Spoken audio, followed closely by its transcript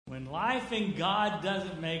life in God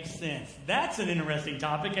doesn't make sense. That's an interesting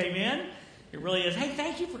topic, amen? It really is. Hey,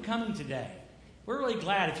 thank you for coming today. We're really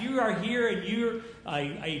glad. If you are here and you're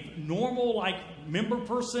a normal, member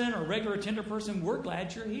person or regular attender person, we're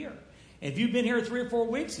glad you're here. If you've been here 3 or 4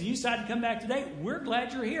 weeks and you decided to come back today, we're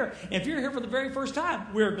glad you're here. And if you're here for the very first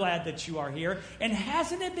time, we're glad that you are here. And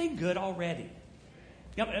hasn't it been good already?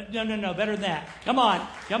 No, better than that. Come on.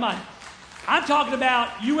 I'm talking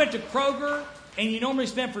about you went to Kroger and you normally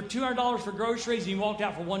spend for $200 for groceries and you walked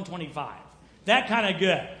out for $125. That kind of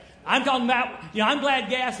good. I'm talking about, I'm glad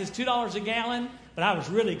gas is $2 a gallon, but I was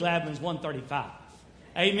really glad when it was $1.35.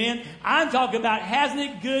 Amen. I'm talking about, hasn't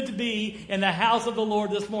it good to be in the house of the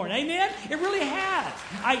Lord this morning? Amen. It really has.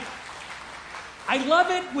 I love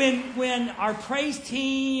it when our praise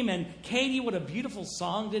team and Katie, what a beautiful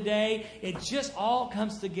song today. It just all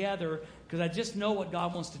comes together because I just know what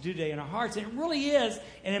God wants to do today in our hearts. And it really is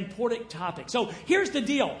an important topic. So here's the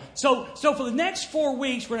deal. So for the next 4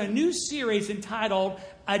 weeks, we're in a new series entitled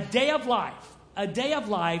A Day of Life. A Day of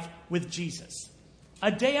Life with Jesus. A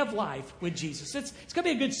Day of Life with Jesus. It's going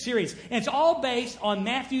to be a good series. And it's all based on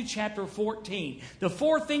Matthew chapter 14. The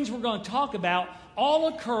 4 things we're going to talk about all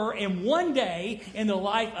occur in one day in the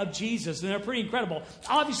life of Jesus. And they're pretty incredible.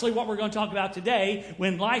 Obviously, what we're going to talk about today,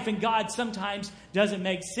 when life in God sometimes doesn't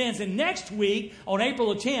make sense. And next week, on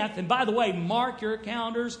April the 10th, and by the way, mark your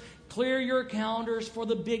calendars, clear your calendars for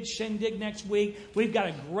the big shindig next week. We've got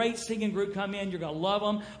a great singing group come in. You're going to love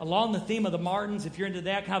them. Along the theme of the Martins, if you're into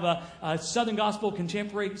that, kind of a Southern Gospel,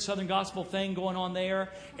 contemporary Southern Gospel thing going on there.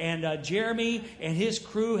 And Jeremy and his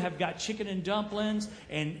crew have got chicken and dumplings.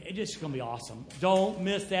 And it's just going to be awesome. Don't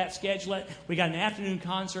miss that. Schedule it. We got an afternoon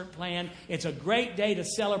concert planned. It's a great day to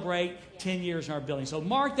celebrate 10 years in our building. So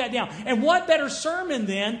mark that down. And what better sermon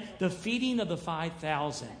than the feeding of the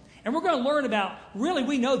 5,000? And we're going to learn about, really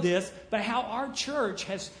we know this, but how our church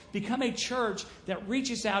has become a church that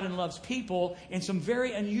reaches out and loves people in some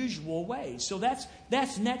very unusual ways. So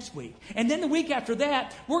that's next week. And then the week after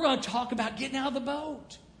that, we're going to talk about getting out of the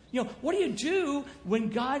boat. What do you do when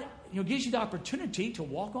God gives you the opportunity to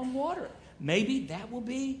walk on water? Maybe that will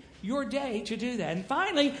be your day to do that. And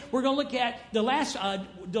finally, we're going to look at the last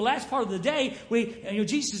part of the day.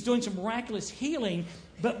 Jesus is doing some miraculous healing.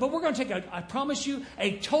 But we're going to take, I promise you,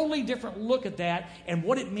 a totally different look at that and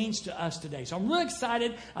what it means to us today. So I'm really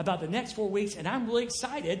excited about the next 4 weeks, and I'm really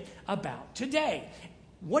excited about today.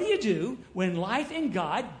 What do you do when life in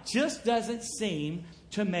God just doesn't seem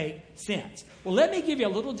to make sense? Well, let me give you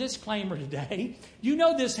a little disclaimer today. You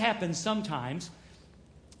know this happens sometimes.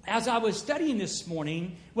 As I was studying this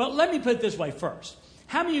morning, well, let me put it this way first.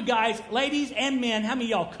 How many of you guys, ladies and men, how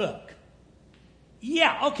many of y'all cook?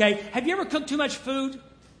 Yeah, okay. Have you ever cooked too much food?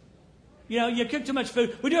 You cook too much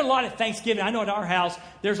food. We do a lot at Thanksgiving. I know at our house,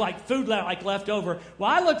 there's food left over. Well,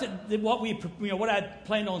 I looked at what I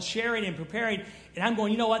planned on sharing and preparing, and I'm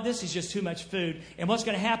going, you know what? This is just too much food. And what's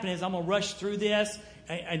going to happen is I'm going to rush through this,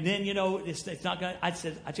 and then, it's not going to, I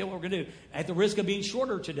tell you what we're going to do. At the risk of being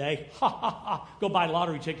shorter today, go buy a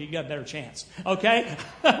lottery ticket. You got a better chance. Okay?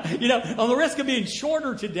 On the risk of being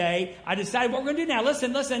shorter today, I decided what we're going to do now.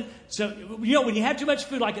 Listen. So, when you have too much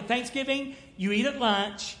food, like at Thanksgiving, you eat at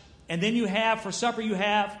lunch. And then you have, for supper, you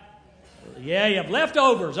have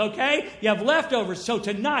leftovers, okay? You have leftovers. So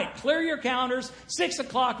tonight, clear your calendars, 6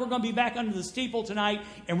 o'clock, we're going to be back under the steeple tonight,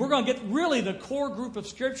 and we're going to get really the core group of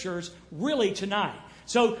scriptures really tonight.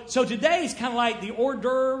 So today is kind of like the hors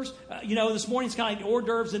d'oeuvres. This morning's kind of like the hors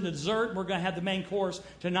d'oeuvres and the dessert, and we're going to have the main course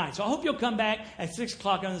tonight. So I hope you'll come back at 6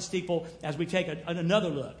 o'clock under the steeple as we take another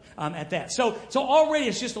look at that. So already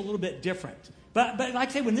it's just a little bit different. But like I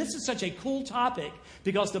say, when this is such a cool topic,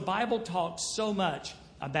 because the Bible talks so much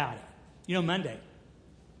about it.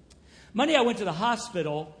 Monday I went to the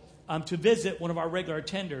hospital to visit one of our regular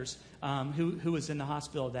attenders who was in the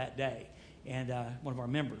hospital that day, and one of our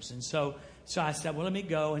members. And so I said, well, let me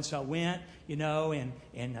go. And so I went,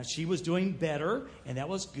 and she was doing better, and that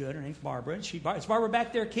was good. Her name's Barbara. And is Barbara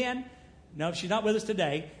back there, Ken? No, she's not with us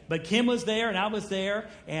today. But Kim was there, and I was there,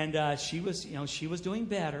 and she was doing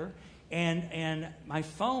better. And my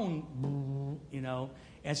phone,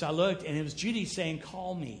 and so I looked, and it was Judy saying,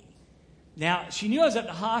 call me. Now, she knew I was at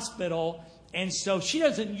the hospital, and so she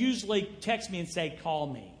doesn't usually text me and say, call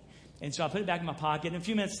me. And so I put it back in my pocket. And in a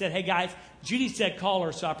few minutes said, hey, guys, Judy said call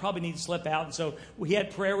her, so I probably need to slip out. And so we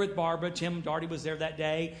had prayer with Barbara. Tim Darty was there that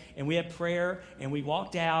day. And we had prayer, and we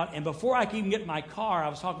walked out. And before I could even get in my car, I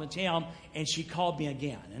was talking to Tim, and she called me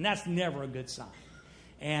again. And that's never a good sign.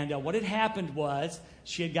 And what had happened was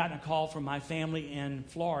she had gotten a call from my family in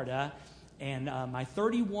Florida, and my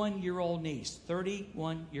 31-year-old niece,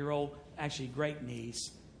 actually great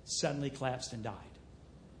niece, suddenly collapsed and died.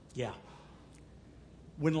 Yeah.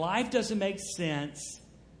 When life doesn't make sense,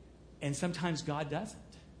 and sometimes God doesn't.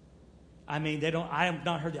 I mean, I have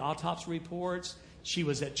not heard the autopsy reports. She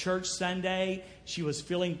was at church Sunday. She was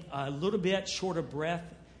feeling a little bit short of breath.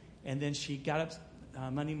 And then she got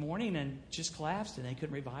up Monday morning and just collapsed, and they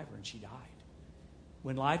couldn't revive her, and she died.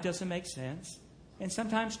 When life doesn't make sense, and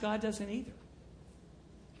sometimes God doesn't either.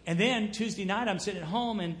 And then Tuesday night, I'm sitting at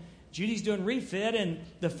home, and Judy's doing refit, and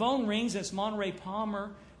the phone rings. It's Monterey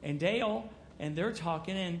Palmer and Dale, and they're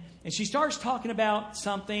talking, and she starts talking about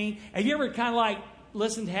something. Have you ever kind of like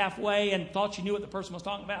listened halfway and thought you knew what the person was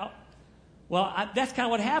talking about? Well, that's kind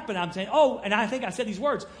of what happened. I'm saying, and I think I said these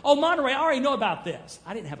words. Oh, Monterey, I already know about this.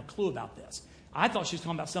 I didn't have a clue about this. I thought she was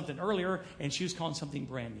talking about something earlier, and she was calling something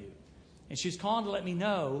brand new. And she was calling to let me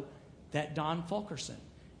know that Don Fulkerson,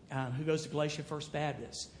 who goes to Galatia First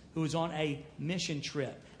Baptist, who was on a mission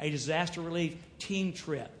trip, a disaster relief team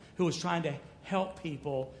trip, who was trying to help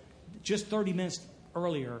people, just 30 minutes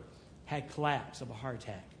earlier, had collapse of a heart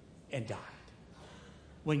attack and died.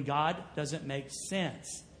 When God doesn't make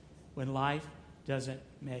sense, when life doesn't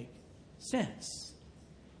make sense.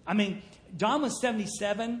 I mean, Don was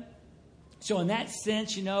 77. So in that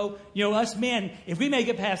sense, you know, us men, if we make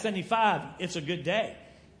it past 75, it's a good day.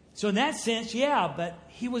 So in that sense, yeah, but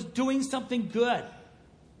he was doing something good.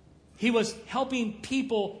 He was helping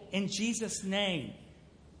people in Jesus' name,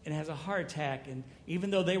 and has a heart attack. And even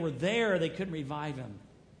though they were there, they couldn't revive him.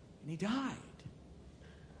 And he died.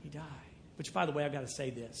 He died. Which, by the way, I've got to say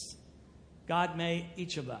this. God may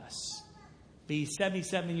each of us be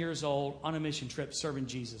 77 years old on a mission trip serving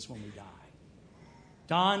Jesus when we die.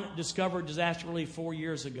 Don discovered disaster relief 4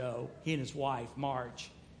 years ago, he and his wife, Marge.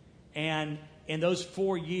 And in those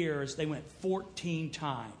 4 years, they went 14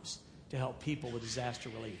 times to help people with disaster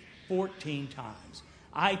relief. 14 times.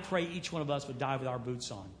 I pray each one of us would die with our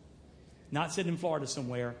boots on. Not sitting in Florida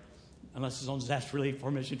somewhere, unless it's on disaster relief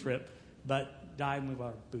or mission trip, but die with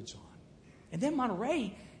our boots on. And then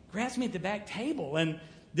Monterey grabs me at the back table, and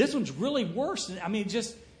this one's really worse. I mean, she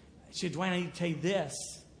said, Dwayne, I need to tell you this.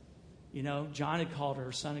 You know, John had called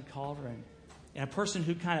her son had called her, and a person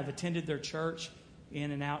who kind of attended their church,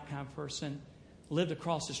 in and out kind of person, lived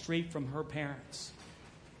across the street from her parents.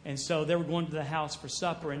 And so they were going to the house for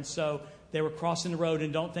supper, and so they were crossing the road,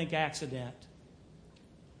 and don't think accident.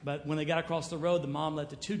 But when they got across the road, the mom let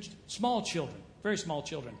the two small children, very small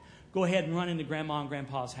children, go ahead and run into Grandma and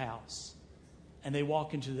Grandpa's house. And they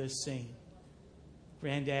walk into this scene.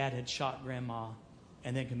 Granddad had shot Grandma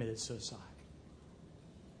and then committed suicide.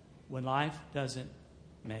 When life doesn't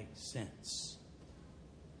make sense.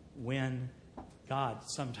 When God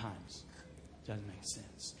sometimes doesn't make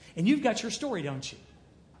sense. And you've got your story, don't you?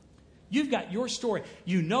 You've got your story.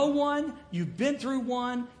 You know one, you've been through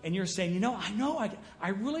one, and you're saying, I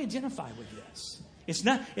really identify with this. It's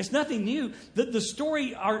nothing new. The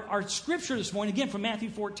story, our scripture this morning, again from Matthew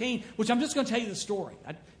 14, which I'm just going to tell you the story.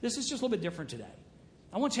 This is just a little bit different today.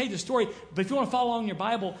 I want to tell you the story, but if you want to follow along in your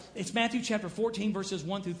Bible, it's Matthew chapter 14, verses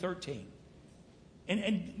 1 through 13.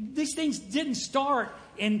 And these things didn't start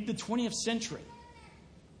in the 20th century.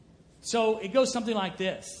 So it goes something like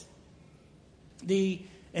this.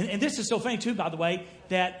 And this is so funny too, by the way,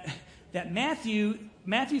 that Matthew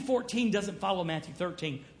 14 doesn't follow Matthew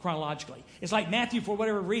 13 chronologically. It's like Matthew, for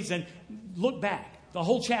whatever reason, looked back the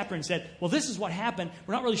whole chapter and said, well, this is what happened.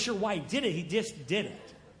 We're not really sure why he did it. He just did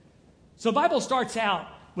it. So the Bible starts out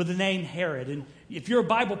with the name Herod. And if you're a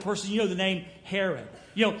Bible person, you know the name Herod.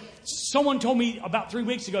 You know, someone told me about 3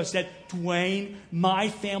 weeks ago, said, Dwayne, my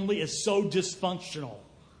family is so dysfunctional.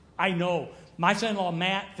 I know. My son-in-law,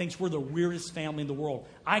 Matt, thinks we're the weirdest family in the world.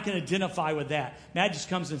 I can identify with that. Matt just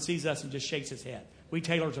comes and sees us and just shakes his head. We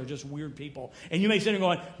Taylors are just weird people. And you may sit there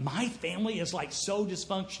going, my family is like so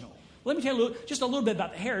dysfunctional. Let me tell you just a little bit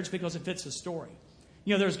about the Herods because it fits the story.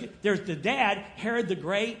 You know, there's the dad, Herod the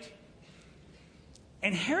Great.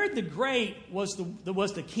 And Herod the Great was the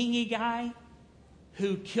kingy guy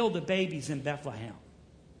who killed the babies in Bethlehem.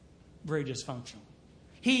 Very dysfunctional.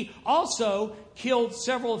 He also killed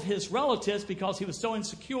several of his relatives because he was so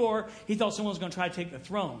insecure, he thought someone was going to try to take the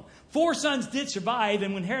throne. 4 sons did survive,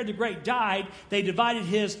 and when Herod the Great died, they divided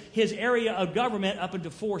his area of government up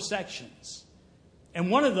into 4 sections.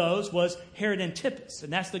 And one of those was Herod Antipas,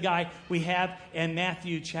 and that's the guy we have in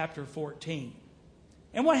Matthew chapter 14.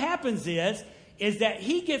 And what happens is that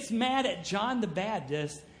he gets mad at John the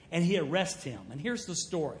Baptist, and he arrests him. And here's the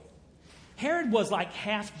story. Herod was like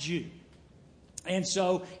half Jew. And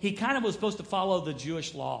so he kind of was supposed to follow the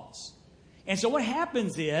Jewish laws. And so what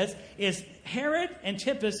happens is Herod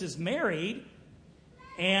Antipas is married,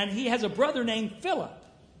 and he has a brother named Philip.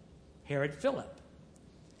 Herod Philip.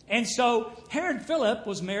 And so Herod Philip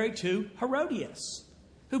was married to Herodias,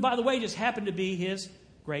 who, by the way, just happened to be his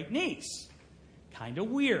great niece. Kind of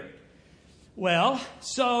weird. Well,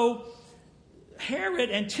 so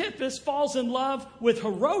Herod Antipas falls in love with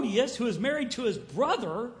Herodias, who is married to his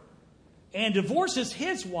brother, and divorces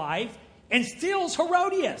his wife and steals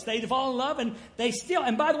Herodias. They fall in love and they steal.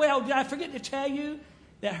 And by the way, did I forget to tell you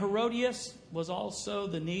that Herodias was also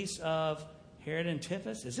the niece of Herod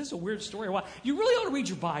Antipas? Is this a weird story or what? You really ought to read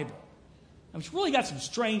your Bible. It's really got some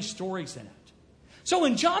strange stories in it. So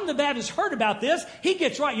when John the Baptist heard about this, he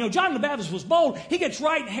gets right. John the Baptist was bold. He gets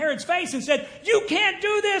right in Herod's face and said, "You can't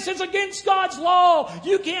do this. It's against God's law.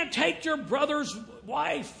 You can't take your brother's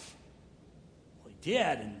wife." Well, he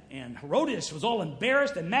did. And Herodias was all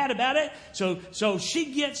embarrassed and mad about it. So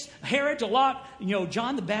she gets Herod to lock,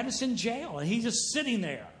 John the Baptist in jail. And he's just sitting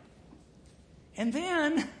there. And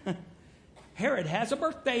then Herod has a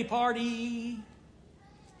birthday party.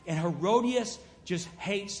 And Herodias just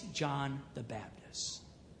hates John the Baptist.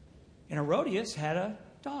 And Herodias had a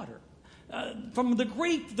daughter. From the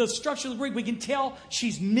Greek, the structure of the Greek, we can tell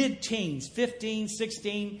she's mid-teens, 15,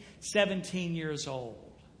 16, 17 years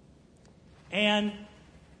old. And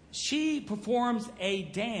she performs a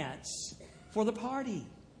dance for the party.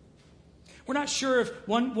 We're not sure if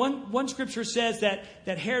one scripture says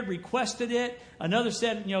that Herod requested it. Another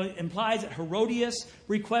said, implies that Herodias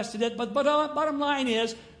requested it. But bottom line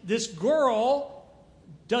is, this girl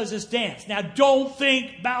does this dance. Now, don't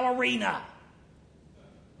think ballerina.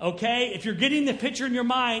 Okay? If you're getting the picture in your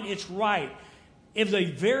mind, it's right. It was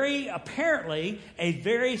apparently a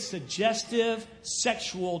very suggestive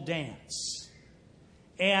sexual dance.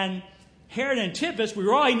 And Herod Antipas, we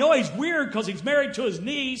already know he's weird because he's married to his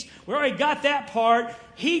niece. We already got that part.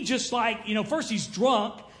 He just first he's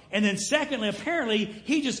drunk. And then secondly, apparently,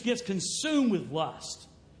 he just gets consumed with lust.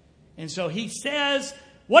 And so he says,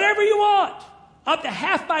 "Whatever you want, up to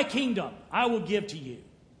half my kingdom, I will give to you."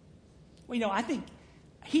 Well, I think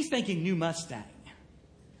he's thinking new Mustang.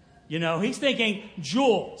 He's thinking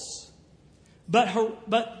jewels. But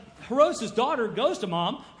Herodias' daughter goes to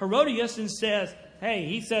Mom, Herodias, and says, "Hey,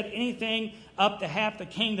 he said anything up to half the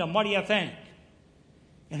kingdom. What do you think?"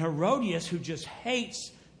 And Herodias, who just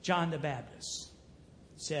hates John the Baptist,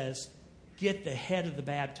 says, "Get the head of the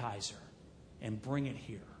baptizer and bring it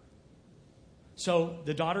here." So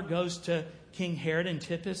the daughter goes to King Herod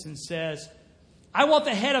Antipas and says, "I want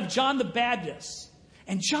the head of John the Baptist."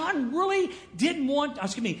 And John really didn't want,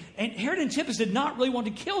 and Herod Antipas did not really want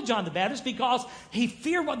to kill John the Baptist because he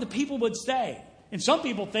feared what the people would say. And some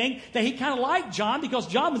people think that he kind of liked John because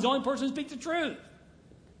John was the only person who speaks the truth.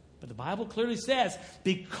 But the Bible clearly says,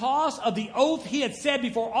 because of the oath he had said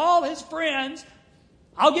before all his friends,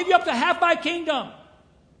 "I'll give you up to half my kingdom,"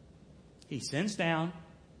 he sends down,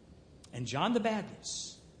 and John the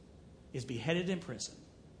Baptist is beheaded in prison.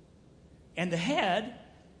 And the head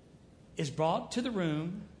is brought to the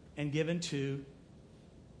room and given to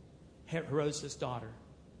Herodias' daughter.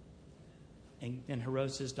 And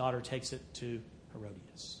Herodias' daughter takes it to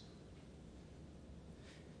Herodias.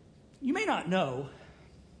 You may not know,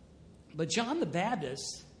 but John the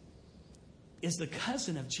Baptist is the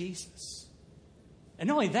cousin of Jesus. And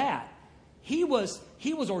not only that, he was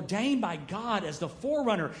ordained by God as the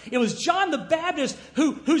forerunner. It was John the Baptist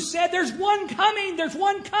who said, there's one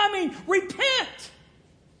coming, repent.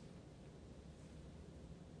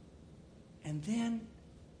 And then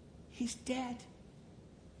he's dead.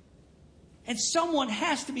 And someone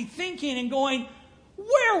has to be thinking and going,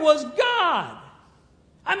 where was God?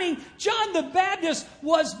 John the Baptist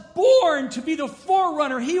was born to be the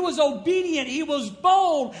forerunner. He was obedient. He was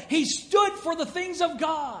bold. He stood for the things of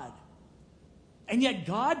God. And yet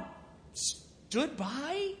God stood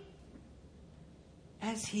by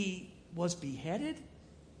as he was beheaded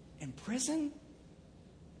in prison.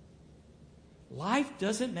 Life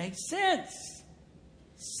doesn't make sense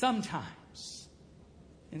sometimes.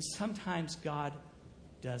 And sometimes God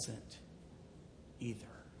doesn't either.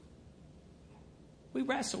 We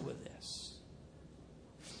wrestle with this.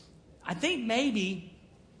 I think maybe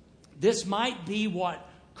this might be what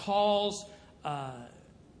calls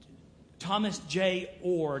Thomas J.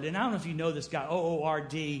 Oord. And I don't know if you know this guy,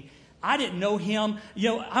 O-O-R-D. I didn't know him.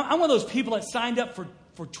 I'm one of those people that signed up for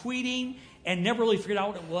tweeting and never really figured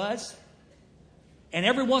out what it was. And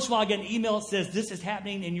every once in a while I get an email that says, this is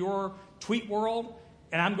happening in your tweet world.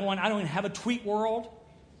 And I'm going, I don't even have a tweet world.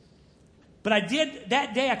 But I did,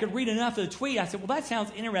 that day I could read enough of the tweet. I said, well, that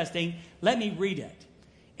sounds interesting. Let me read it.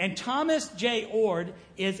 And Thomas J. Oord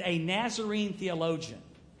is a Nazarene theologian,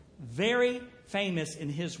 very famous in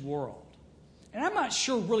his world. And I'm not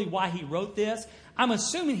sure really why he wrote this. I'm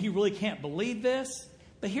assuming he really can't believe this.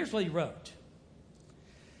 But here's what he wrote.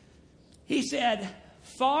 He said,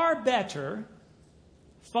 far better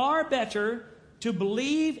to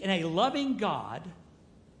believe in a loving God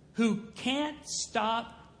who can't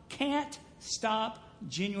stop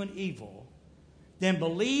genuine evil than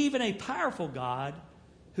believe in a powerful God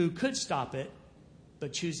who could stop it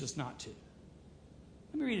but chooses not to.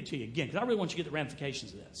 Let me read it to you again, because I really want you to get the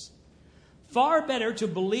ramifications of this. Far better to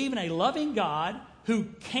believe in a loving God who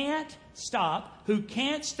can't stop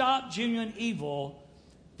genuine evil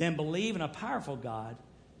than believe in a powerful God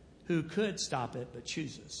who could stop it but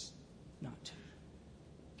chooses not to.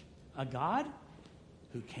 A God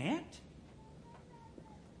who can't?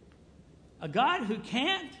 A God who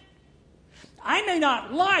can't? I may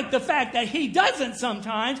not like the fact that he doesn't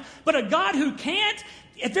sometimes, but a God who can't,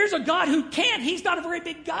 if there's a God who can't, he's not a very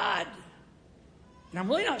big God. And I'm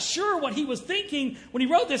really not sure what he was thinking when he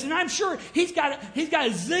wrote this. And I'm sure he's got a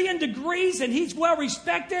zillion degrees and he's well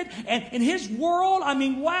respected. And in his world, I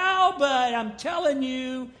mean, wow, but I'm telling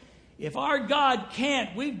you, if our God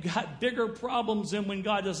can't, we've got bigger problems than when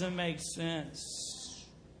God doesn't make sense.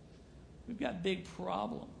 We've got big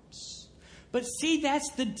problems. But see, that's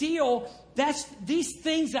the deal. These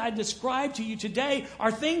things that I described to you today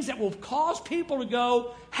are things that will cause people to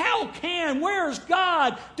go, where's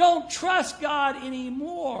God? Don't trust God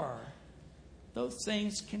anymore. Those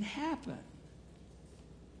things can happen.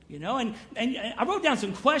 You know, and I wrote down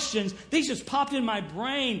some questions. These just popped in my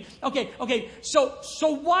brain. Okay. So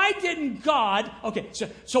why didn't God,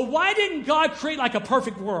 so why didn't God create like a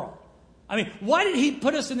perfect world? I mean, why did he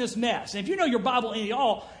put us in this mess? And if you know your Bible any at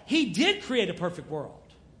all, he did create a perfect world.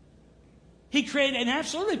 He created an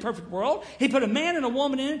absolutely perfect world. He put a man and a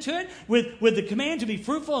woman into it with the command to be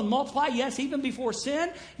fruitful and multiply. Yes, even before sin,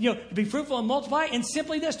 to be fruitful and multiply. And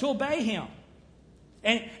simply this, to obey him.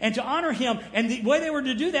 And to honor him. And the way they were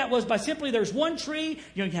to do that was by simply, there's one tree.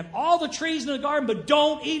 You have all the trees in the garden, but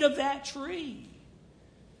don't eat of that tree.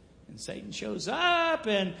 And Satan shows up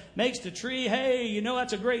and makes the tree, hey,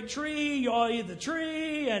 that's a great tree. You all eat the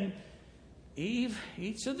tree. And Eve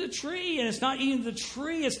eats of the tree, and it's not eating the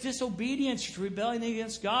tree, it's disobedience, it's rebelling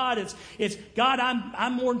against God. It's God,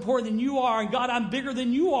 I'm more important than you are, and God, I'm bigger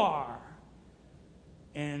than you are.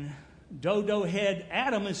 And dodo head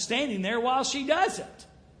Adam is standing there while she does it.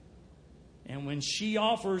 And when she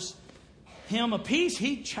offers him a piece,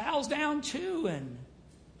 he chows down too. And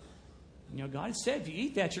God said, if you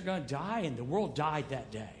eat that, you're going to die, and the world died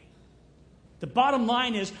that day. The bottom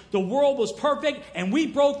line is the world was perfect, and we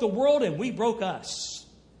broke the world, and we broke us.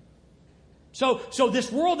 So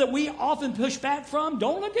this world that we often push back from,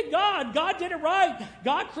 don't look at God. God did it right.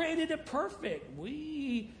 God created it perfect.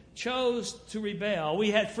 We chose to rebel.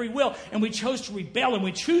 We had free will, and we chose to rebel, and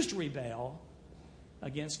we choose to rebel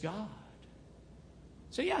against God.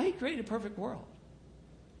 So yeah, he created a perfect world,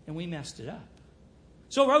 and we messed it up.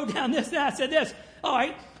 So I wrote down this, and I said this. All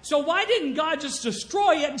right, so why didn't God just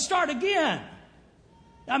destroy it and start again?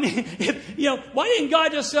 I mean, why didn't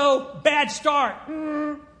God just go, bad start,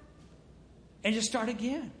 and just start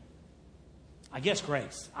again? I guess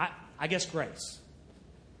grace. I guess grace.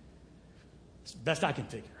 It's the best I can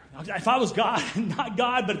figure. If I was God, not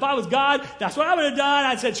God, but if I was God, that's what I would have done.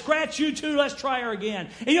 I said, scratch you too, let's try her again.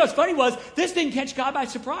 And what's funny was, this didn't catch God by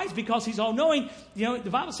surprise because he's all-knowing. The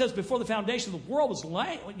Bible says before the foundation of the world was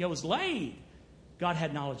laid, God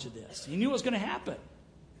had knowledge of this. He knew it was going to happen.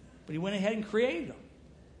 But he went ahead and created them.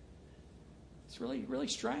 It's really, really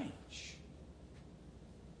strange.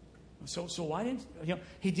 So why didn't,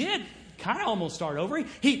 he did kind of almost start over.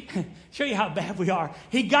 He show you how bad we are.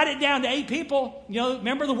 He got it down to 8 people.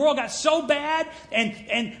 Remember the world got so bad,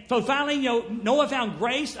 and so finally, Noah found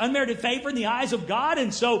grace, unmerited favor in the eyes of God,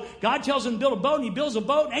 and so God tells him to build a boat, and he builds a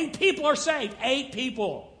boat, and 8 people are saved. 8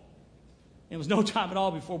 people. It was no time at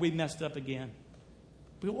all before we messed up again.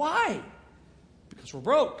 But why? Because we're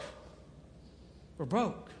broke. We're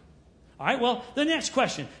broke. All right, well, the next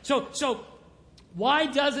question. So why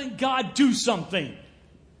doesn't God do something?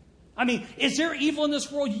 I mean, is there evil in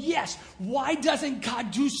this world? Yes. Why doesn't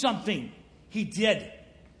God do something? He did.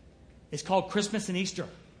 It's called Christmas and Easter.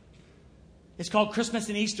 It's called Christmas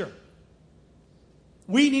and Easter.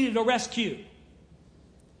 We needed a rescue.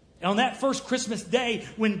 And on that first Christmas day,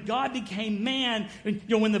 when God became man,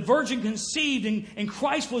 when the Virgin conceived and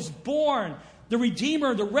Christ was born, the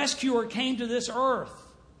Redeemer, the Rescuer came to this earth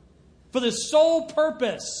for the sole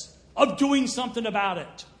purpose of doing something about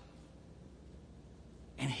it.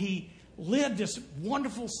 And he lived this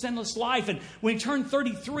wonderful, sinless life. And when he turned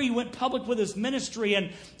 33, he went public with his ministry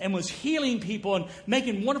and was healing people and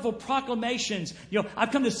making wonderful proclamations.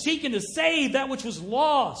 I've come to seek and to save that which was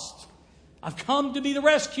lost. I've come to be the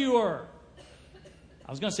rescuer.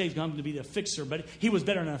 I was going to say he's going to be the fixer, but he was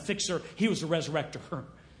better than a fixer. He was a resurrector.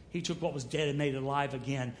 He took what was dead and made it alive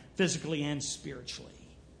again, physically and spiritually.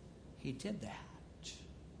 He did that.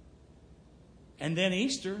 And then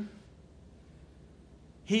Easter,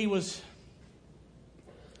 he was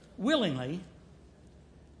willingly,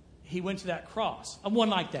 he went to that cross. One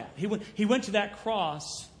like that. He went to that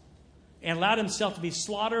cross and allowed himself to be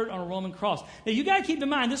slaughtered on a Roman cross. Now, you got to keep in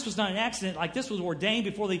mind, this was not an accident. Like, this was ordained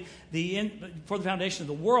before before the foundation of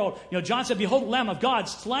the world. You know, John said, "Behold, the Lamb of God,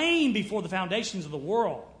 slain before the foundations of the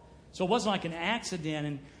world." So it wasn't like an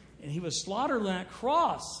accident. And he was slaughtered on that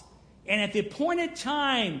cross. And at the appointed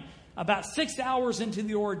time, about 6 hours into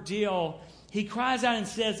the ordeal, he cries out and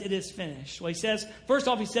says, "It is finished." Well, he says, first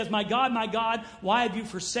off, he says, my God, why have you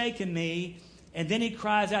forsaken me?" And then he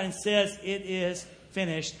cries out and says, "It is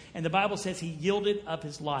finished." And the Bible says he yielded up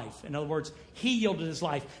his life. In other words, he yielded his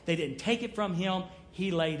life. They didn't take it from him.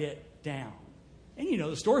 He laid it down. And you know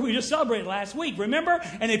the story we just celebrated last week, remember?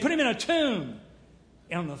 And they put him in a tomb.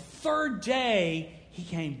 And on the third day, he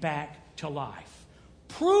came back to life,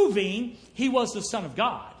 proving he was the Son of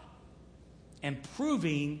God and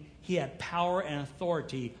proving he had power and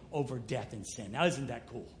authority over death and sin. Now, isn't that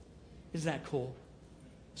cool? Isn't that cool?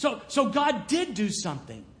 So God did do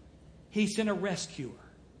something. He sent a rescuer.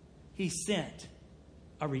 He sent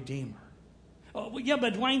a redeemer. Oh, well, yeah,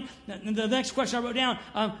 but Dwayne, the next question I wrote down,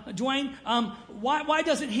 Dwayne, why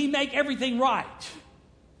doesn't he make everything right?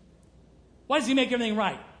 Why does he make everything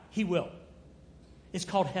right? He will. It's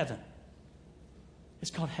called heaven.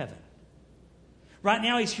 It's called heaven. Right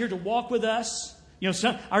now, he's here to walk with us. You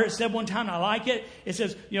know, I heard it said one time, and I like it. It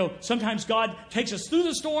says, you know, sometimes God takes us through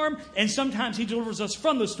the storm, and sometimes he delivers us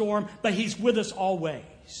from the storm, but he's with us always.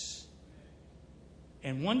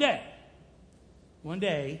 And one day,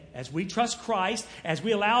 as we trust Christ, as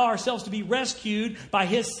we allow ourselves to be rescued by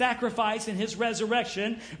his sacrifice and his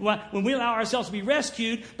resurrection, when we allow ourselves to be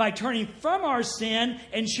rescued by turning from our sin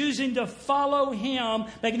and choosing to follow him,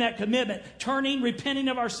 making that commitment, repenting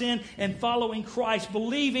of our sin and following Christ,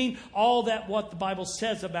 believing all that what the Bible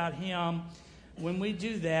says about him, when we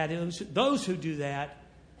do that, those who do that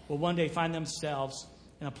will one day find themselves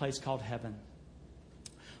in a place called heaven,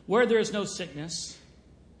 where there is no sickness,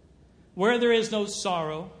 where there is no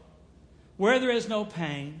sorrow, where there is no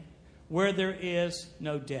pain, where there is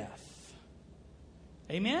no death.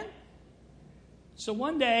 Amen? So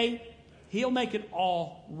one day, he'll make it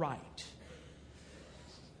all right.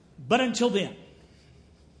 But until then,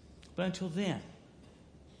 what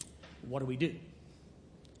do we do?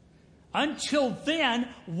 Until then,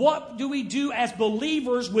 what do we do as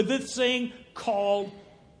believers with this thing called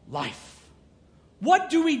life? What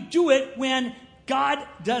do we do it when God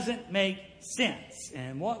doesn't make sense?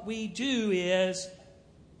 And what we do is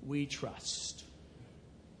we trust.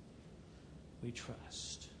 We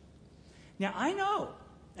trust. Now, I know,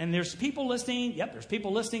 and there's people listening. Yep, there's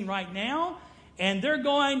people listening right now, and they're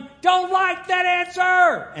going, "Don't like that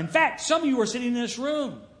answer." In fact, some of you are sitting in this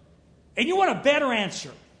room, and you want a better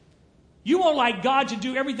answer. You want like God to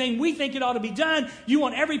do everything we think it ought to be done. You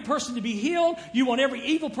want every person to be healed. You want every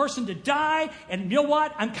evil person to die. And you know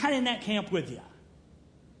what? I'm kind of in that camp with you.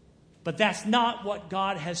 But that's not what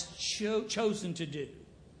God has chosen to do.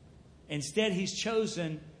 Instead, he's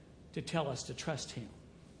chosen to tell us to trust him.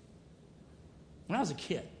 When I was a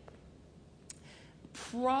kid,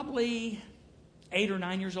 probably 8 or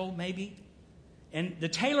 9 years old maybe, and the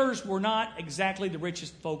Taylors were not exactly the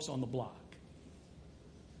richest folks on the block.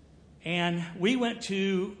 And we went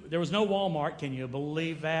there was no Walmart, can you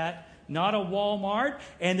believe that? Not a Walmart.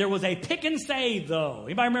 And there was a Pick and Save, though.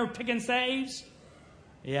 Anybody remember Pick and Saves?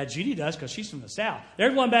 Yeah, Judy does, because she's from the South.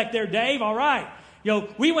 There's one back there, Dave. All right. You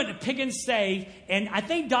know, we went to Pick and Save, and I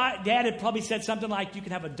think Dad had probably said something like, you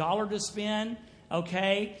can have $1 to spend,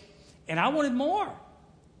 okay? And I wanted more.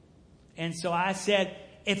 And so I said,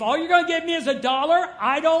 if all you're going to give me is $1,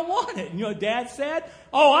 I don't want it. And you know what Dad said?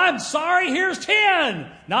 "Oh, I'm sorry, here's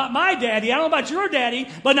 10. Not my daddy. I don't know about your daddy,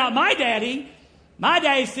 but not my daddy. My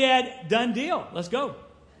daddy said, "Done deal. Let's go."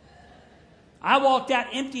 I walked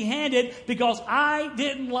out empty-handed because I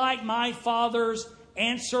didn't like my father's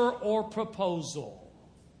answer or proposal.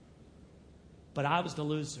 But I was the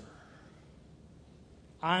loser.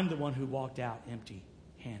 I'm the one who walked out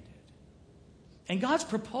empty-handed. And God's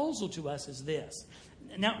proposal to us is this.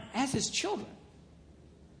 Now, as his children,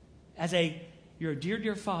 you're a dear,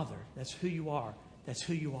 dear father. That's who you are. That's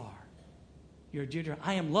who you are. You're a dear, dear.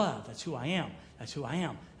 I am love. That's who I am. That's who I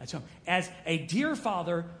am. That's who I am. As a dear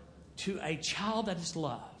father to a child that is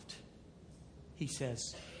loved, he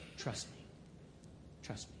says, trust me.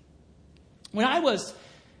 Trust me. When I was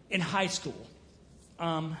in high school,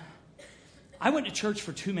 I went to church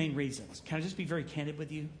for two main reasons. Can I just be very candid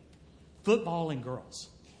with you? Football and girls.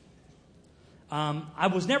 I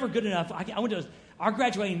was never good enough. I went to our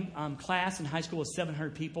graduating class in high school was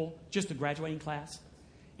 700 people, just the graduating class.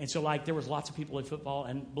 And so, there was lots of people in football,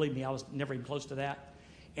 and believe me, I was never even close to that.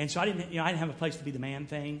 And so I didn't have a place to be the man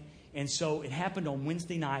thing. And so it happened on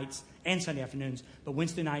Wednesday nights and Sunday afternoons, but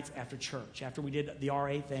Wednesday nights after church, after we did the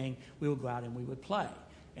RA thing, we would go out and we would play.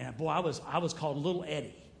 And boy, I was called Little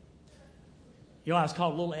Eddie. You know, I was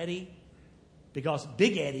called Little Eddie because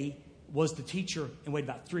Big Eddie was the teacher and weighed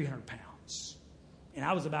about 300 pounds. And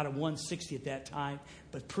I was about a 160 at that time,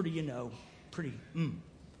 but pretty.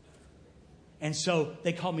 And so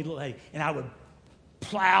they called me Little Eddie. And I would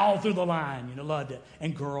plow through the line, loved it.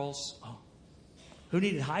 And girls, who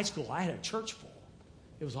needed high school? I had a church full.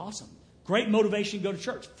 It was awesome. Great motivation to go to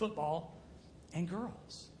church, football, and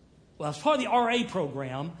girls. Well, as part of the RA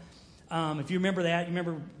program, if you remember that, you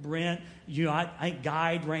remember Brent, I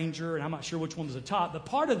guide, ranger, and I'm not sure which one was the top, but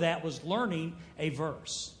part of that was learning a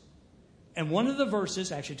verse. And one of the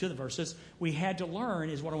verses, actually two of the verses, we had to learn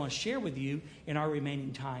is what I want to share with you in our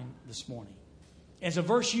remaining time this morning. It's a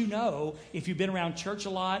verse if you've been around church a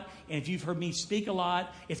lot, and if you've heard me speak a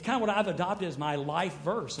lot, it's kind of what I've adopted as my life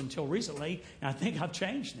verse until recently, and I think I've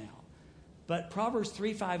changed now. But Proverbs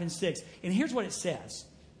 3, 5, and 6, and here's what it says.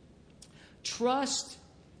 Trust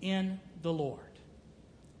in the Lord.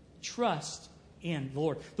 Trust in the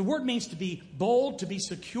Lord. The word means to be bold, to be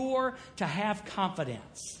secure, to have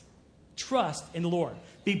confidence. Trust in the Lord.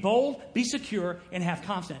 Be bold, be secure, and have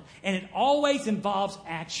confidence. And it always involves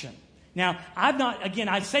action. Now,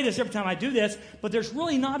 I say this every time I do this, but there's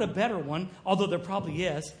really not a better one, although there probably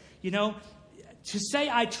is. To say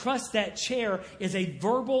I trust that chair is a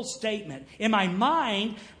verbal statement. In my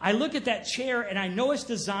mind, I look at that chair and I know its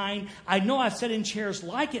design. I know I've sat in chairs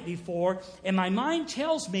like it before. And my mind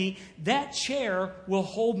tells me that chair will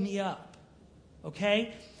hold me up.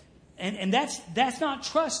 Okay? And that's not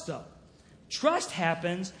trust, though. Trust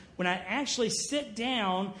happens when I actually sit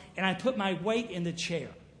down and I put my weight in the chair.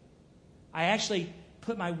 I actually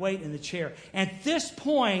put my weight in the chair. At this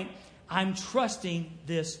point, I'm trusting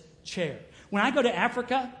this chair. When I go to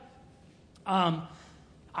Africa,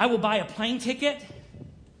 I will buy a plane ticket.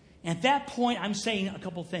 And at that point, I'm saying a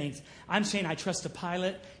couple things. I'm saying I trust the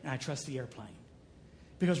pilot and I trust the airplane.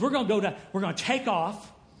 Because we're going to take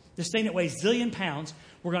off this thing that weighs zillion pounds.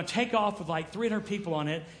 We're going to take off with 300 people on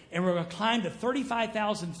it, and we're going to climb to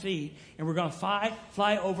 35,000 feet, and we're going to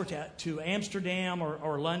fly over to Amsterdam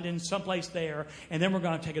or London, someplace there, and then we're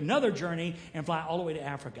going to take another journey and fly all the way to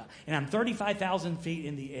Africa. And I'm 35,000 feet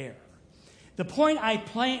in the air. The point I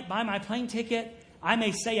buy my plane ticket, I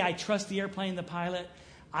may say I trust the airplane and the pilot.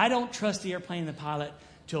 I don't trust the airplane and the pilot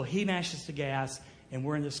till he mashes the gas, and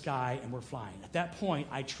we're in the sky and we're flying. At that point,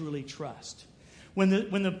 I truly trust. When the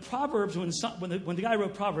guy who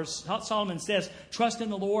wrote Proverbs, Solomon says, trust in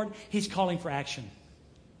the Lord, he's calling for action.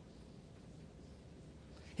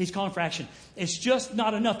 He's calling for action. It's just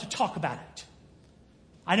not enough to talk about it.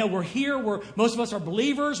 I know most of us are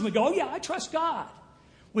believers, and we go, oh yeah, I trust God.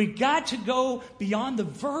 We've got to go beyond the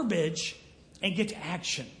verbiage and get to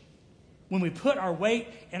action when we put our weight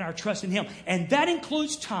and our trust in Him. And that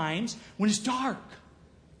includes times when it's dark.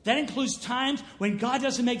 That includes times when God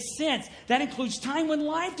doesn't make sense. That includes time when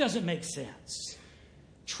life doesn't make sense.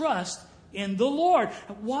 Trust in the Lord.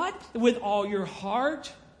 What? With all your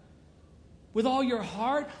heart? With all your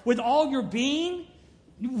heart? With all your being?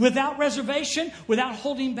 Without reservation? Without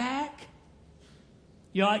holding back?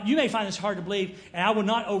 You may find this hard to believe, and I will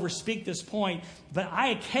not overspeak this point, but I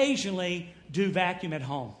occasionally do vacuum at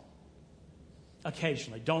home.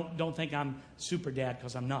 Occasionally. Don't think I'm super dad,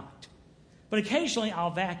 because I'm not. But occasionally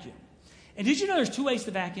I'll vacuum. And did you know there's two ways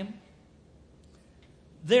to vacuum?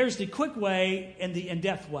 There's the quick way and the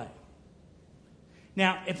in-depth way.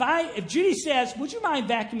 Now, if Judy says, would you mind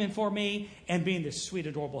vacuuming for me, and being the sweet,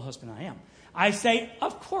 adorable husband I am, I say,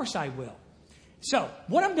 of course I will. So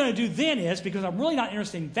what I'm going to do then is, because I'm really not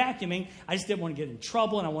interested in vacuuming, I just didn't want to get in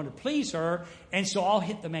trouble and I wanted to please her, and so I'll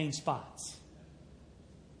hit the main spots.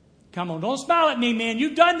 Come on, don't smile at me, man.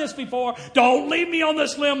 You've done this before. Don't leave me on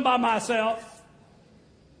this limb by myself.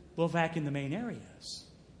 We'll vacuum the main areas.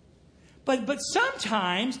 But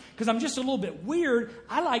sometimes, because I'm just a little bit weird,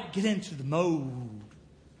 I like to get into the mode.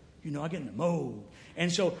 I get in the mode. And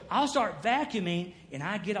so I'll start vacuuming, and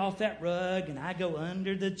I get off that rug, and I go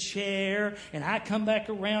under the chair, and I come back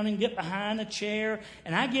around and get behind the chair,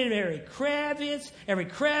 and I get every crevice,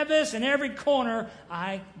 and every corner,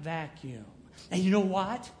 I vacuum. And you know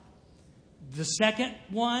what? The second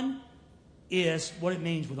one is what it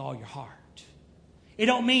means with all your heart. It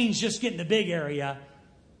don't mean just getting the big area.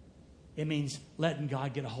 It means letting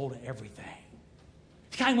God get a hold of everything.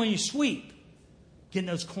 It's kind of when you sweep, getting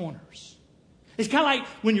those corners. It's kind of like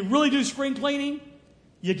when you really do spring cleaning,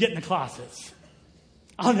 you get in the closets.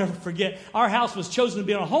 I'll never forget, our house was chosen to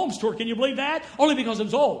be on a home store. Can you believe that? Only because it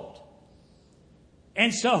was old.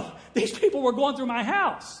 And so these people were going through my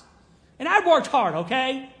house. And I worked hard,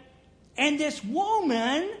 okay? And this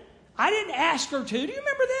woman, I didn't ask her to. Do you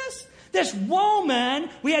remember this? This woman,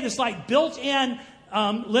 we had this like built-in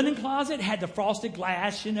linen closet, had the frosted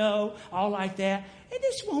glass, all like that. And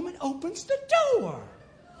this woman opens the door.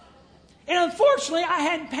 And unfortunately, I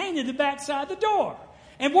hadn't painted the backside of the door.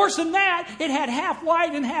 And worse than that, it had half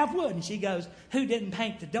white and half wood. And she goes, who didn't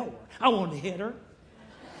paint the door? I wanted to hit her.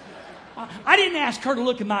 I didn't ask her to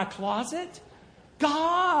look in my closet.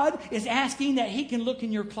 God is asking that He can look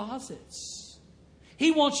in your closets.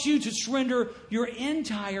 He wants you to surrender your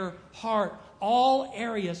entire heart, all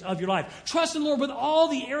areas of your life. Trust in the Lord with all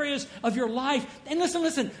the areas of your life. And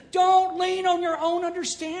listen, don't lean on your own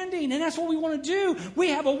understanding. And that's what we want to do. We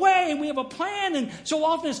have a way and we have a plan. And so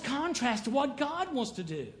often it's contrast to what God wants to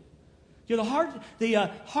do. The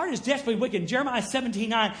heart is desperately wicked. In Jeremiah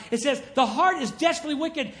 17:9, it says, the heart is desperately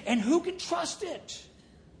wicked, and who can trust it?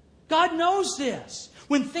 God knows this.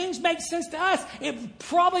 When things make sense to us, it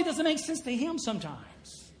probably doesn't make sense to Him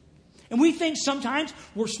sometimes. And we think sometimes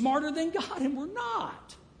we're smarter than God, and we're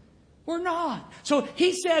not. We're not. So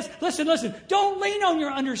He says, listen, don't lean on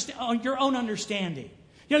your own understanding.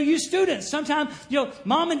 You students, sometimes,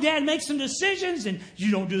 mom and dad make some decisions, and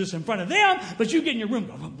you don't do this in front of them, but you get in your room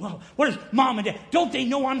and go, well, what is mom and dad? Don't they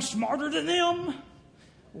know I'm smarter than them?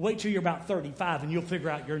 Wait till you're about 35 and you'll figure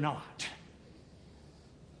out you're not.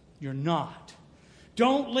 You're not.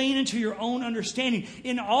 Don't lean into your own understanding.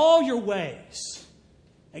 In all your ways,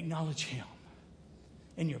 acknowledge Him.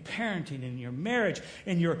 In your parenting, in your marriage,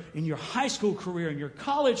 in your high school career, in your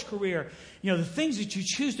college career, the things that you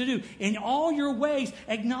choose to do, in all your ways,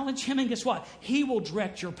 acknowledge Him, and guess what? He will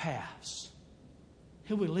direct your paths.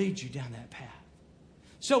 He will lead you down that path.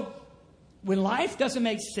 So, when life doesn't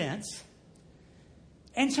make sense,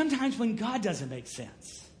 and sometimes when God doesn't make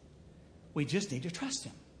sense, we just need to trust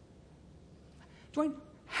Him. Dwayne,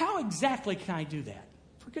 how exactly can I do that?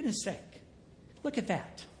 For goodness sake, look at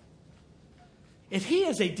that. If He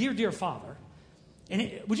is a dear, dear Father,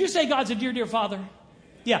 would you say God's a dear, dear Father?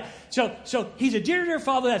 Yeah. So He's a dear, dear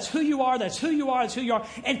Father. That's who you are. That's who you are. That's who you are.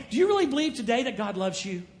 And do you really believe today that God loves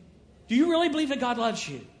you? Do you really believe that God loves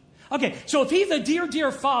you? Okay. So if He's a dear,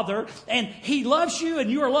 dear Father and He loves you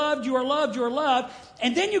and you are loved, you are loved, you are loved.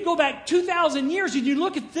 And then you go back 2,000 years and you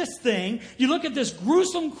look at this thing, you look at this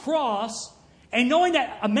gruesome cross, and knowing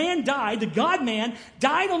that a man died, the God-man,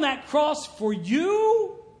 died on that cross for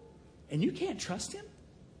you, and you can't trust Him?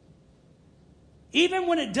 Even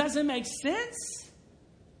when it doesn't make sense,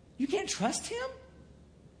 you can't trust Him?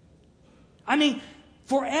 I mean,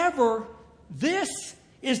 forever, this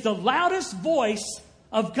is the loudest voice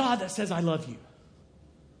of God that says, I love you.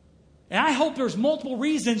 And I hope there's multiple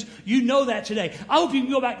reasons you know that today. I hope you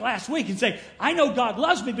can go back last week and say, I know God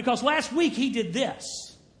loves me because last week He did this.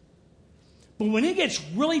 But when it gets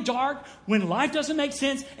really dark, when life doesn't make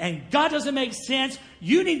sense and God doesn't make sense,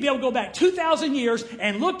 you need to be able to go back 2,000 years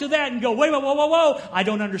and look to that and go, whoa. I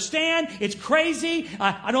don't understand. It's crazy.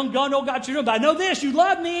 I don't know God you know, but I know this. You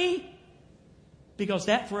love me. Because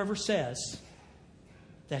that forever says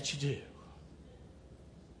that you do.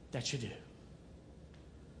 That you do.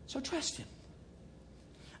 So trust Him.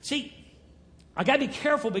 See, I got to be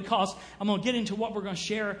careful because I'm going to get into what we're going to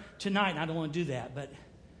share tonight, and I don't want to do that, But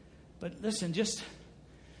listen, just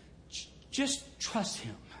trust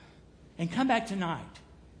Him. And come back tonight.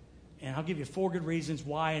 And I'll give you 4 good reasons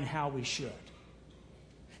why and how we should.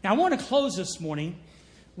 Now, I want to close this morning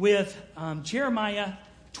with Jeremiah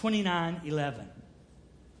 29:11.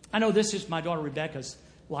 I know this is my daughter Rebecca's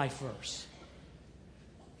life verse.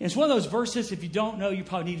 And it's one of those verses, if you don't know, you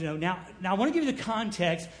probably need to know. Now I want to give you the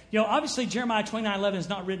context. Obviously, Jeremiah 29:11 is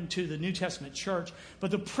not written to the New Testament church, but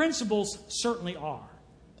the principles certainly are.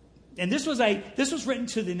 And this was written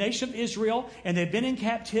to the nation of Israel, and they've been in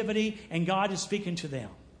captivity, and God is speaking to them.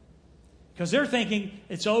 Because they're thinking,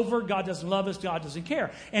 it's over, God doesn't love us, God doesn't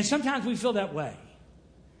care. And sometimes we feel that way.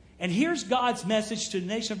 And here's God's message to the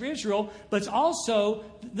nation of Israel, but it's also,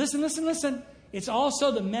 listen, it's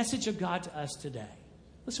also the message of God to us today.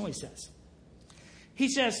 Listen what He says. He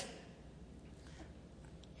says,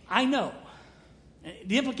 I know.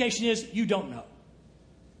 The implication is, you don't know.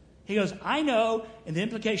 He goes, I know, and the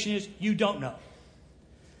implication is, you don't know.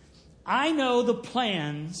 I know the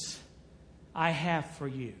plans I have for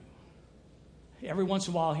you. Every once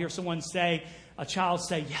in a while I hear someone say, a child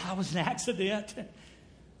say, yeah, that was an accident.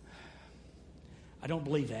 I don't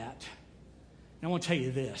believe that. And I want to tell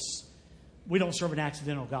you this. We don't serve an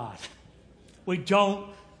accidental God. We don't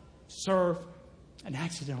serve an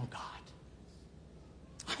accidental God.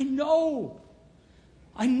 I know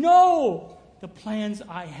the plans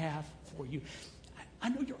I have for you. I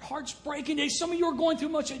know your heart's breaking today. Some of you are going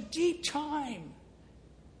through a deep time.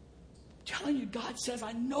 I'm telling you, God says,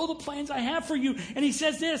 I know the plans I have for you. And he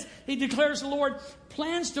says this, he declares the Lord,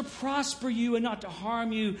 plans to prosper you and not to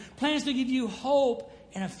harm you, plans to give you hope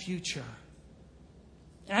and a future.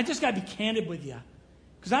 And I just got to be candid with you.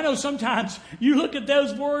 Because I know sometimes you look at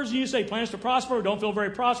those words and you say, plans to prosper, don't feel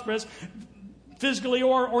very prosperous, physically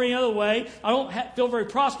or any other way. I don't feel very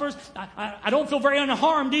prosperous. I don't feel very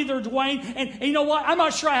unharmed either, Dwayne. And you know what? I'm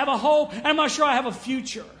not sure I have a hope. I'm not sure I have a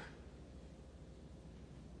future.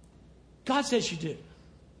 God says you do.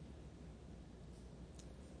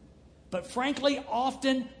 But frankly,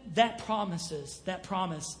 often that promise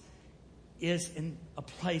is in a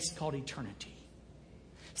place called eternity.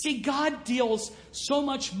 See, God deals so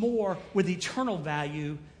much more with eternal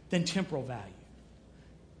value than temporal value.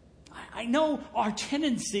 I know our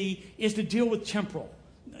tendency is to deal with temporal,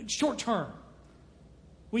 short term.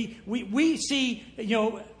 We see,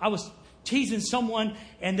 I was teasing someone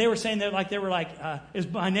and they were saying that it was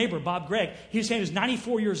my neighbor, Bob Gregg. He was saying he was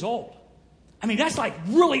 94 years old. I mean, that's like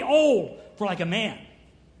really old for like a man.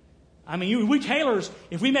 I mean, we tailors,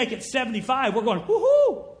 if we make it 75, we're going,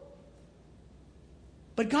 woohoo!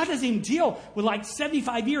 But God doesn't even deal with like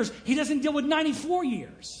 75 years. He doesn't deal with 94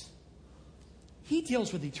 years. He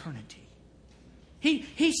deals with eternity.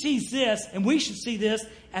 He sees this, and we should see this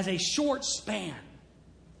as a short span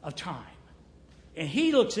of time. And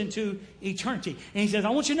he looks into eternity. And he says, I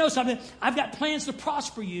want you to know something. I've got plans to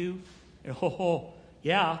prosper you. Oh,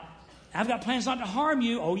 yeah. I've got plans not to harm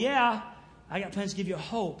you. Oh, yeah. I got plans to give you a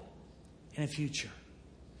hope and a future.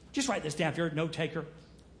 Just write this down if you're a note taker.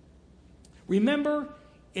 Remember,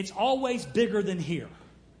 it's always bigger than here.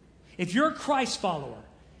 If you're a Christ follower,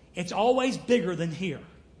 it's always bigger than here.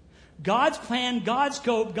 God's plan, God's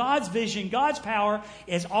scope, God's vision, God's power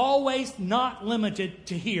is always not limited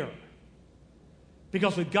to here.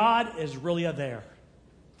 Because with God is really a there.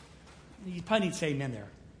 You probably need to say amen there.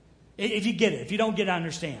 If you get it. If you don't get it, I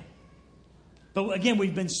understand. But again,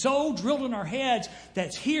 we've been so drilled in our heads that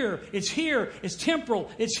it's here, it's temporal,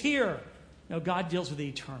 it's here. No, God deals with the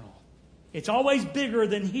eternal. It's always bigger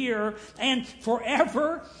than here, and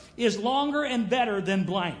forever is longer and better than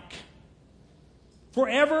blank.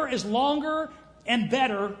 Forever is longer and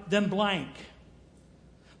better than blank.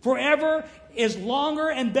 Forever is longer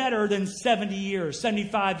and better than 70 years,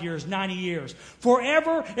 75 years, 90 years.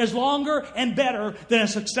 Forever is longer and better than a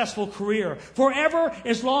successful career. Forever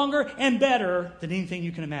is longer and better than anything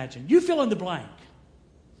you can imagine. You fill in the blank.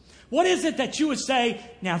 What is it that you would say,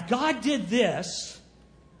 now if God did this,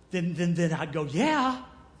 then I'd go, yeah.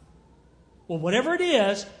 Well, whatever it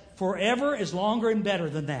is, forever is longer and better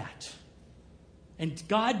than that. And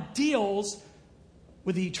God deals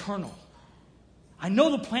with the eternal. I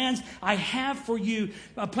know the plans I have for you,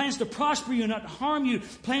 plans to prosper you, not to harm you,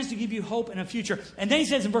 plans to give you hope and a future. And then he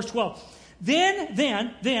says in verse 12,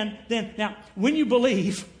 then, now, when you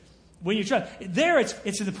believe, when you trust, there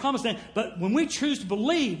it's in the promised land. But when we choose to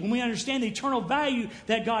believe, when we understand the eternal value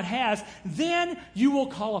that God has, then you will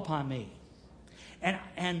call upon me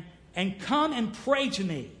and come and pray to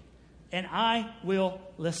me, and I will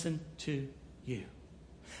listen to you.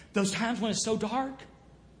 Those times when it's so dark,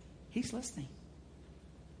 he's listening.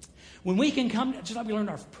 When we can come, just like we learned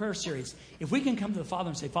in our prayer series, if we can come to the Father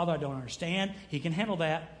and say, Father, I don't understand, he can handle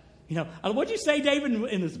that. What did you say, David,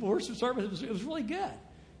 in the worship service? It was really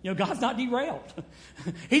good. God's not derailed.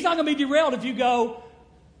 He's not going to be derailed if you go,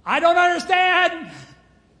 I don't understand.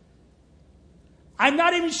 I'm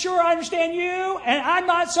not even sure I understand you, and I'm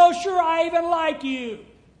not so sure I even like you.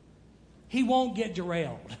 He won't get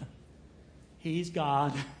derailed. He's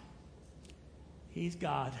God. He's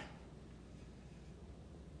God.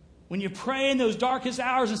 When you pray in those darkest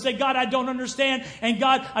hours and say, God, I don't understand, and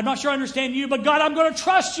God, I'm not sure I understand you, but God, I'm going to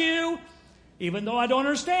trust you. Even though I don't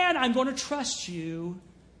understand, I'm going to trust you.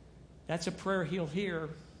 That's a prayer he'll hear.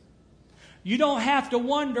 You don't have to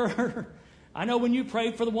wonder. I know when you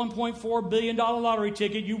prayed for the $1.4 billion lottery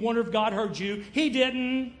ticket, you wonder if God heard you. He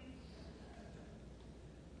didn't.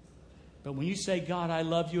 But when you say, God, I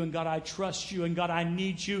love you, and God, I trust you, and God, I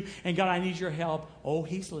need you, and God, I need your help, oh,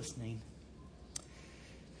 he's listening.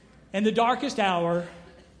 In the darkest hour,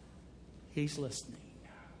 he's listening.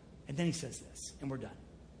 And then he says this, and we're done.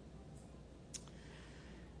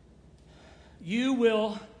 You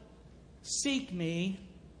will seek me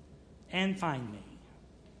and find me.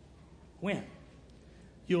 When?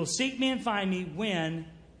 You will seek me and find me when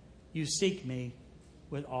you seek me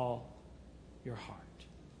with all your heart.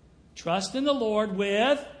 Trust in the Lord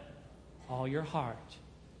with all your heart.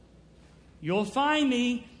 You'll find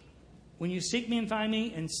me when you seek me and find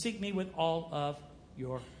me, and seek me with all of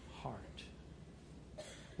your heart.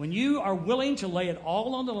 When you are willing to lay it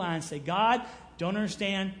all on the line, say, God, don't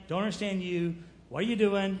understand you. What are you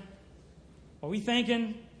doing? What are we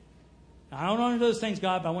thinking? I don't know those things,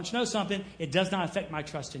 God, but I want you to know something. It does not affect my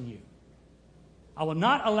trust in you. I will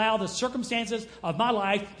not allow the circumstances of my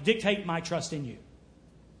life to dictate my trust in you.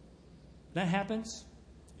 When that happens,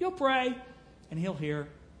 you'll pray, and he'll hear,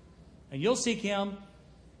 and you'll seek him,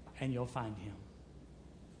 and you'll find him.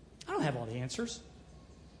 I don't have all the answers.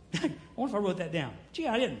 I wonder if I wrote that down. Gee,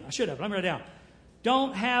 I didn't. I should have, but I'm going to write it down.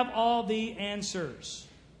 Don't have all the answers.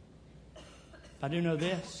 But I do know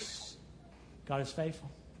this. God is faithful.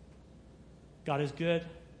 God is good.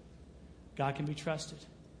 God can be trusted.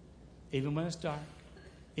 Even when it's dark.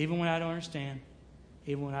 Even when I don't understand.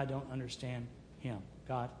 Even when I don't understand him.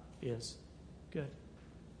 God is good.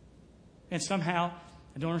 And somehow,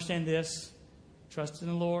 I don't understand this. Trust in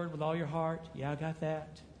the Lord with all your heart. Yeah, I got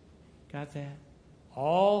that. Got that.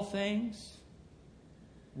 All things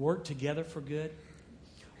work together for good.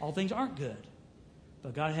 All things aren't good.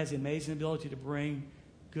 But God has the amazing ability to bring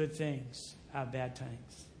good things out of bad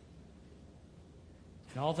things.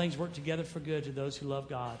 And all things work together for good to those who love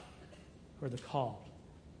God, who are the called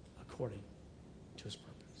according to his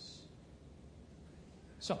purpose.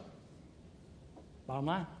 So, bottom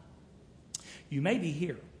line, you may be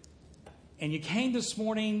here, and you came this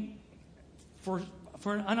morning for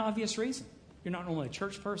an unobvious reason. You're not normally a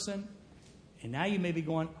church person, and now you may be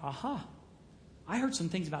going, aha, I heard some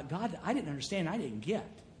things about God that I didn't understand, I didn't get.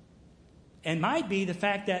 And might be the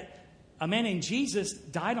fact that a man named Jesus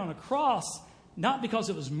died on a cross, not because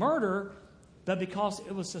it was murder, but because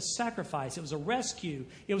it was a sacrifice. It was a rescue.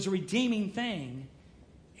 It was a redeeming thing.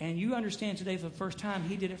 And you understand today for the first time,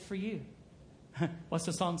 he did it for you. What's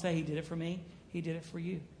the song say? He did it for me. He did it for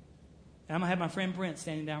you. And I'm going to have my friend Brent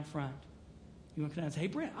standing down front. You want to come down and say, hey,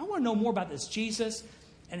 Brent, I want to know more about this Jesus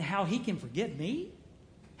and how he can forgive me.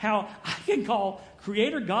 How I can call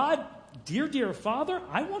Creator God, dear, dear Father.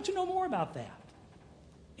 I want to know more about that.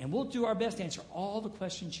 And we'll do our best to answer all the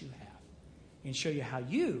questions you have and show you how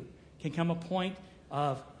you can come a point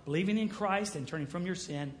of believing in Christ and turning from your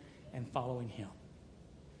sin and following him.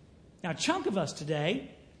 Now, a chunk of us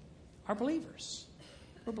today are believers.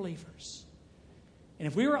 We're believers. And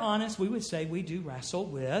if we were honest, we would say we do wrestle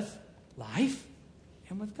with life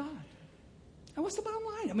and with God. And what's the bottom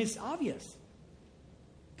line? I mean, it's obvious.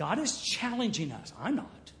 God is challenging us. I'm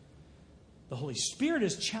not. The Holy Spirit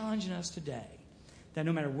is challenging us today that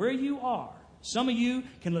no matter where you are, some of you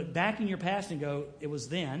can look back in your past and go, it was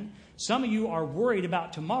then. Some of you are worried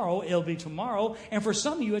about tomorrow. It'll be tomorrow. And for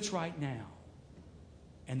some of you, it's right now.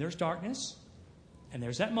 And there's darkness. And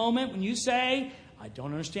there's that moment when you say, I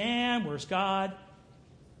don't understand. Where's God?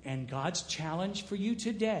 And God's challenge for you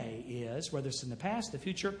today is, whether it's in the past, the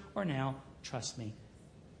future, or now, trust me.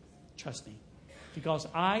 Trust me. Because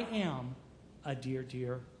I am a dear,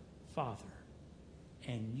 dear Father.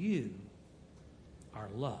 And you are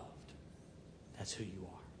loved. That's who you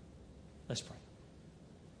are. Let's pray.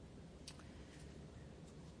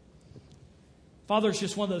 Father, it's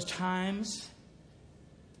just one of those times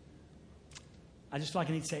I just feel like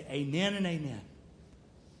I need to say amen and amen.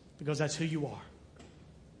 Because that's who you are.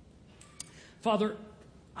 Father,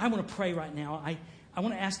 I want to pray right now. I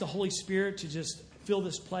want to ask the Holy Spirit to just fill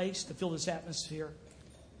this place, to fill this atmosphere.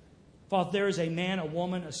 Father, there is a man, a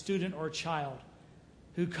woman, a student, or a child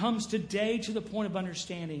who comes today to the point of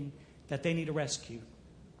understanding that they need a rescue.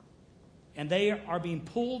 And they are being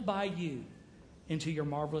pulled by you into your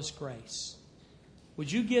marvelous grace.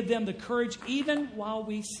 Would you give them the courage, even while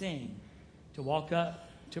we sing, to walk up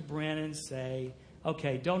to Brent and say,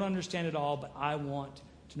 okay, don't understand it all, but I want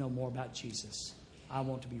to know more about Jesus. I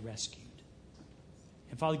want to be rescued.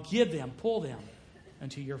 And Father, give them, pull them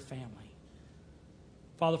into your family.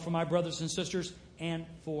 Father, for my brothers and sisters, and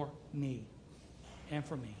for me. And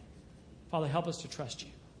for me. Father, help us to trust you.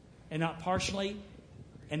 And not partially,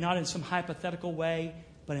 and not in some hypothetical way,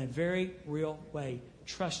 but in a very real way.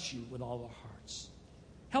 Trust you with all our hearts.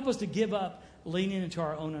 Help us to give up leaning into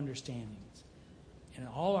our own understandings. And in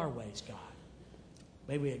all our ways, God,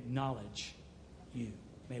 may we acknowledge you.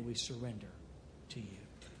 May we surrender to you.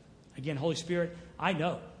 Again, Holy Spirit, I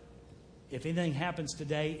know if anything happens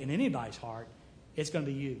today in anybody's heart, it's going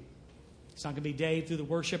to be you. It's not going to be Dave through the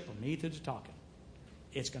worship or me through the talking.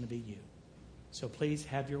 It's going to be you. So please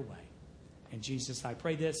have your way. And Jesus, I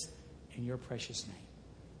pray this in your precious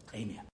name. Amen.